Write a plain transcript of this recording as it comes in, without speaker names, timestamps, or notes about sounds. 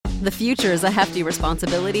The future is a hefty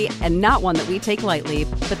responsibility and not one that we take lightly,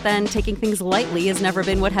 but then taking things lightly has never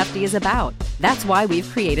been what Hefty is about. That's why we've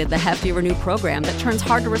created the Hefty Renew program that turns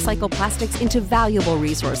hard-to-recycle plastics into valuable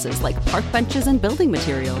resources like park benches and building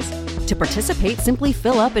materials. To participate, simply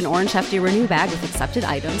fill up an orange Hefty Renew bag with accepted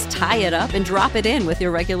items, tie it up, and drop it in with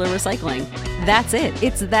your regular recycling. That's it.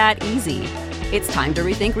 It's that easy. It's time to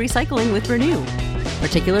rethink recycling with Renew.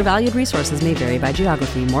 Particular valued resources may vary by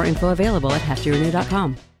geography. More info available at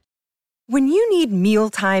heftyrenew.com. When you need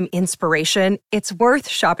mealtime inspiration, it's worth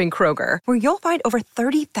shopping Kroger, where you'll find over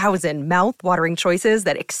 30,000 mouth-watering choices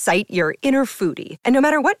that excite your inner foodie. And no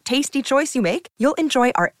matter what tasty choice you make, you'll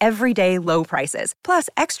enjoy our everyday low prices, plus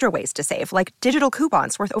extra ways to save, like digital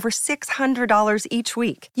coupons worth over $600 each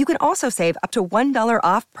week. You can also save up to $1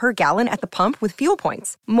 off per gallon at the pump with fuel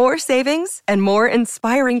points. More savings and more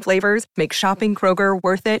inspiring flavors make shopping Kroger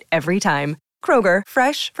worth it every time. Kroger,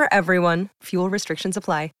 fresh for everyone. Fuel restrictions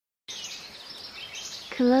apply.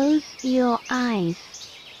 Close your eyes.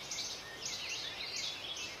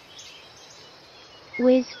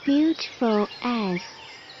 With beautiful eyes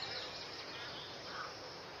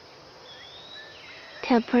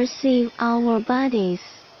to perceive our bodies.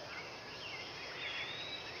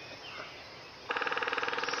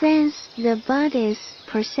 Sense the body's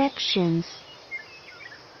perceptions.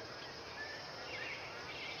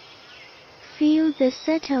 Feel the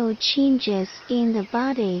subtle changes in the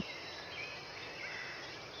body.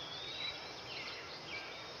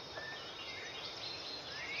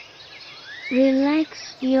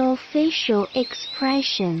 Relax your facial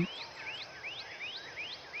expression.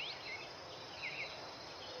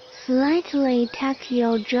 Slightly tuck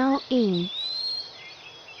your jaw in.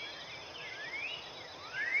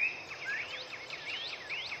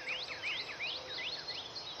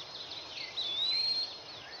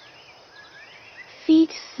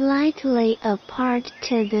 Feet slightly apart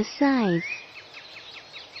to the sides.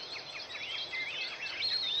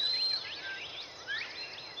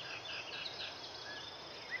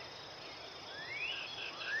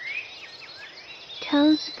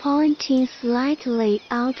 Toes pointing slightly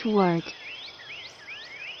outward.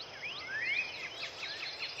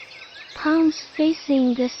 Palms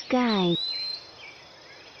facing the sky.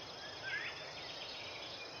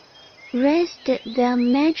 Rest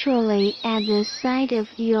them naturally at the side of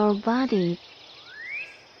your body.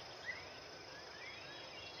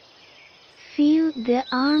 Feel the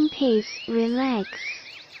armpits relax.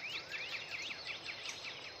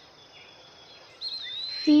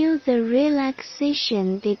 Feel the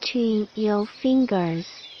relaxation between your fingers.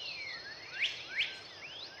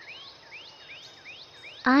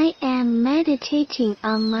 I am meditating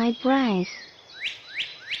on my breath.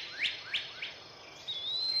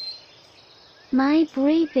 My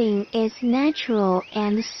breathing is natural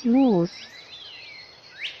and smooth.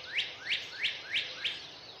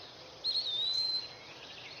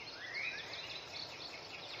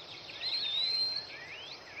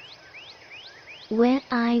 When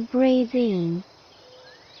I breathe in,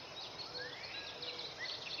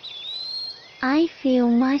 I feel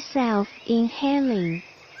myself inhaling.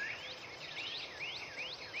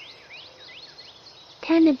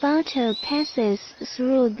 Tiny butter passes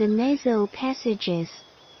through the nasal passages.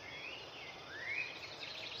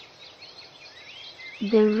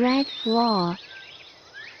 The red floor.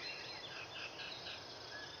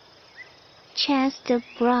 Chest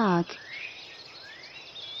broad.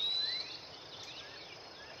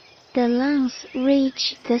 The lungs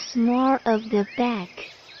reach the small of the back.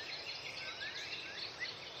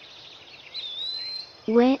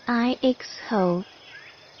 When I exhale,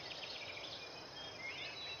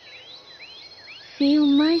 feel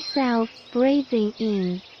myself breathing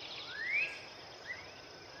in.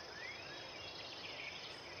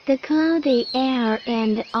 The cloudy air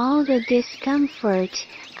and all the discomfort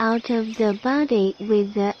out of the body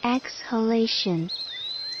with the exhalation.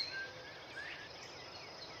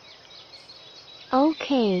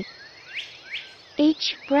 Okay.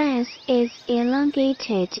 Each breath is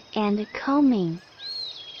elongated and calming.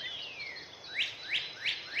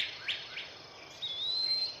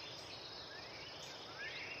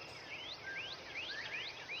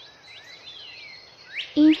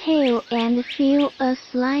 Inhale and feel a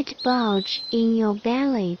slight bulge in your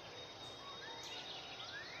belly.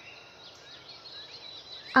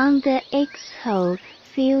 On the exhale,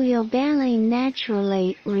 feel your belly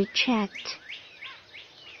naturally retract.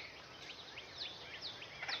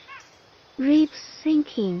 Ribs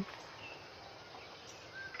sinking.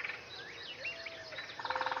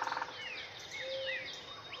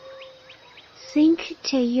 Sink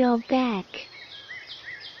to your back.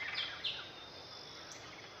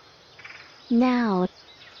 Now,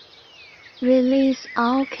 Release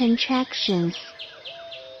all contractions.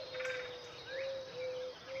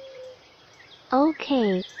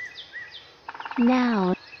 Okay.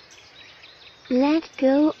 Now, let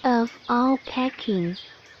go of all packing.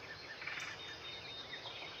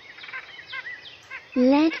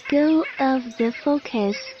 Let go of the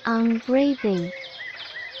focus on breathing.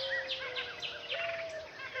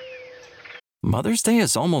 Mother's Day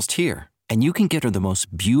is almost here, and you can get her the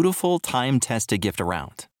most beautiful time-tested gift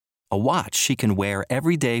around. A watch she can wear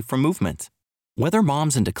every day for Movement. Whether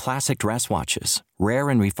mom's into classic dress watches, rare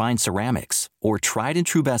and refined ceramics, or tried and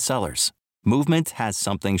true bestsellers, Movement has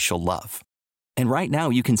something she'll love. And right now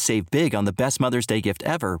you can save big on the best Mother's Day gift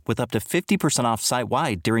ever with up to 50% off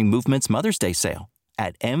site-wide during Movement's Mother's Day sale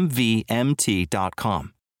at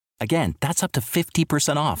mvmt.com. Again, that's up to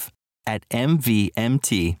 50% off at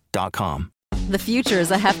mvmt.com. The future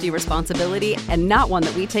is a hefty responsibility and not one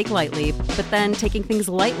that we take lightly, but then taking things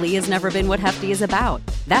lightly has never been what Hefty is about.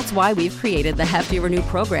 That's why we've created the Hefty Renew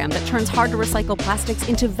program that turns hard-to-recycle plastics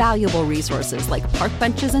into valuable resources like park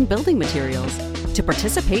benches and building materials. To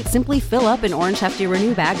participate, simply fill up an orange Hefty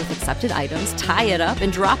Renew bag with accepted items, tie it up,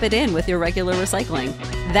 and drop it in with your regular recycling.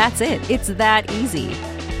 That's it. It's that easy.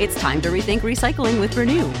 It's time to rethink recycling with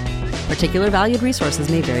Renew. Particular valued resources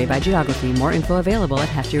may vary by geography. More info available at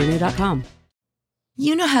heftyrenew.com.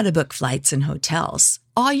 You know how to book flights and hotels.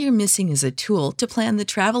 All you're missing is a tool to plan the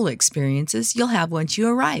travel experiences you'll have once you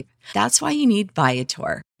arrive. That's why you need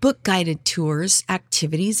Viator. Book guided tours,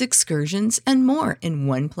 activities, excursions, and more in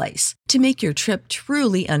one place to make your trip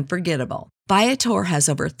truly unforgettable. Viator has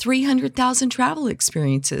over 300,000 travel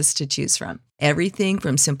experiences to choose from. Everything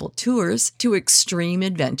from simple tours to extreme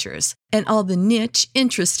adventures and all the niche,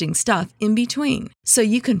 interesting stuff in between. So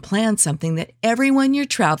you can plan something that everyone you're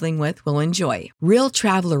traveling with will enjoy. Real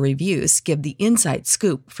traveler reviews give the inside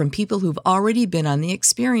scoop from people who've already been on the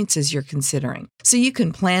experiences you're considering. So you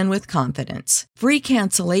can plan with confidence. Free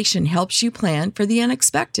cancellation helps you plan for the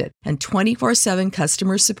unexpected. And 24/7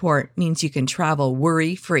 customer support means you can travel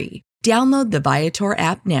worry-free. Download the Viator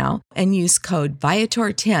app now and use code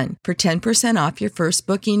Viator10 for 10% off your first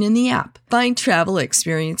booking in the app. Find travel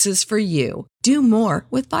experiences for you. Do more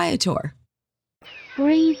with Viator.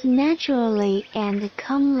 Breathe naturally and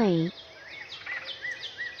calmly.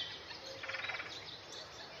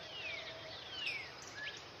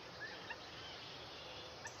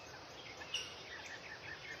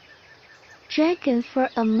 Dragon for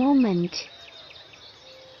a moment.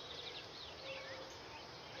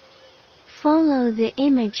 Follow the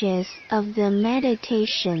images of the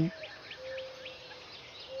meditation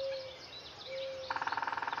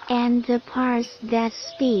and the parts that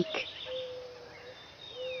speak.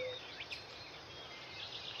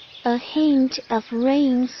 A hint of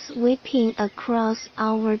rain sweeping across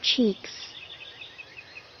our cheeks.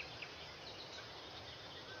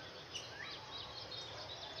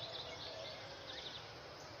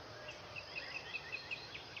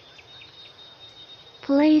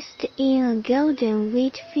 Placed in a golden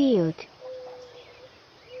wheat field.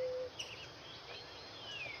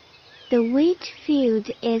 The wheat field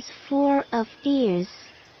is full of ears.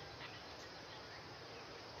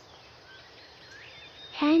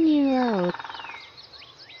 Hanging low.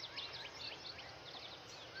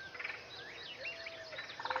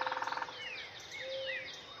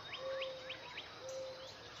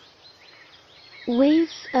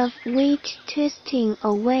 Waves of wheat twisting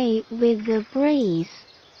away with the breeze.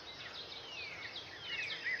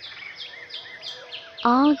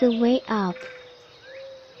 All the way up.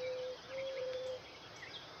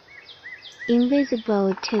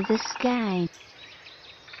 Invisible to the sky.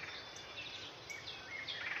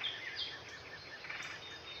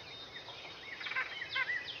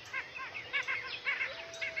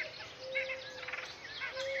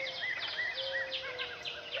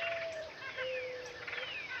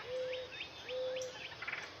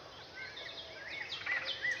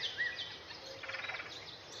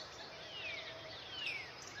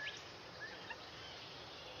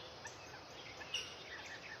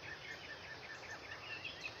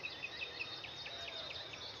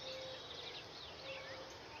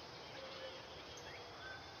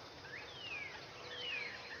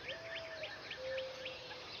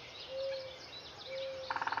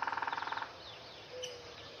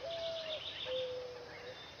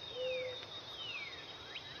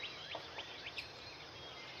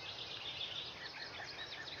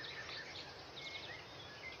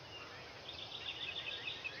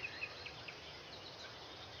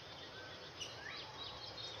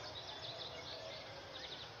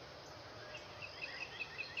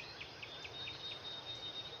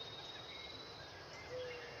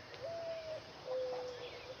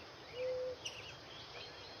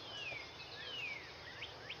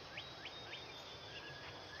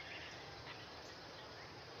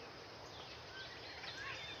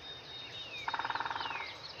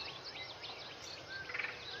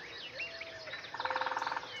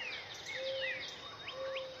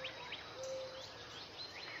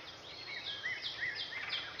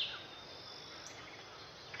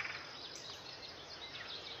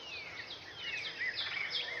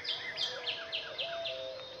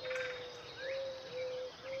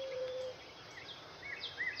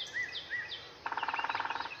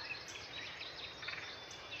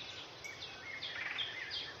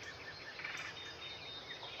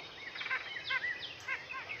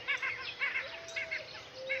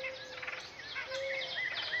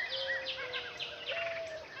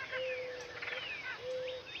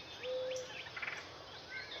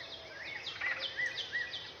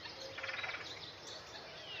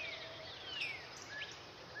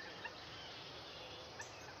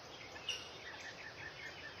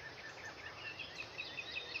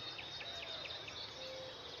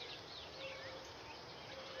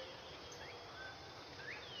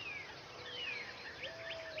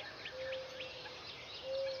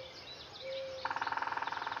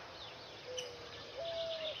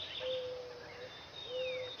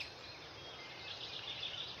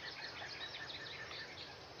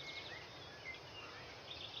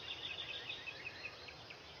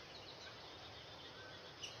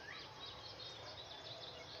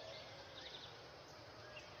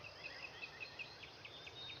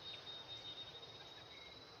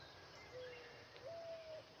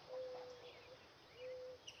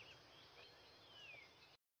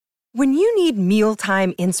 When you need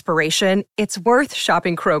mealtime inspiration, it's worth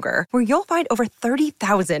shopping Kroger, where you'll find over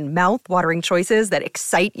 30,000 mouth-watering choices that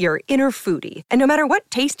excite your inner foodie. And no matter what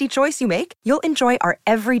tasty choice you make, you'll enjoy our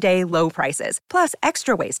everyday low prices, plus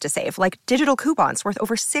extra ways to save, like digital coupons worth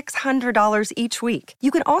over $600 each week. You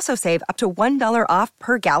can also save up to $1 off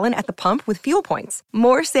per gallon at the pump with fuel points.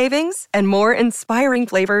 More savings and more inspiring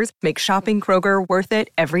flavors make shopping Kroger worth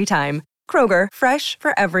it every time. Kroger, fresh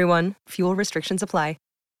for everyone. Fuel restrictions apply.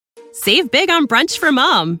 Save big on brunch for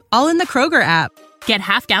mom, all in the Kroger app. Get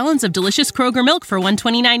half gallons of delicious Kroger milk for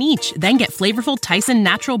 $1.29 each. Then get flavorful Tyson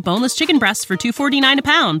natural boneless chicken breasts for $2.49 a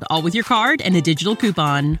pound, all with your card and a digital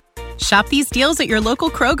coupon. Shop these deals at your local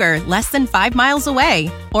Kroger, less than 5 miles away.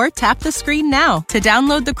 Or tap the screen now to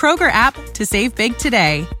download the Kroger app to save big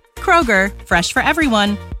today. Kroger, fresh for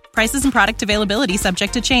everyone. Prices and product availability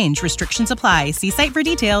subject to change. Restrictions apply. See site for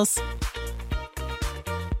details.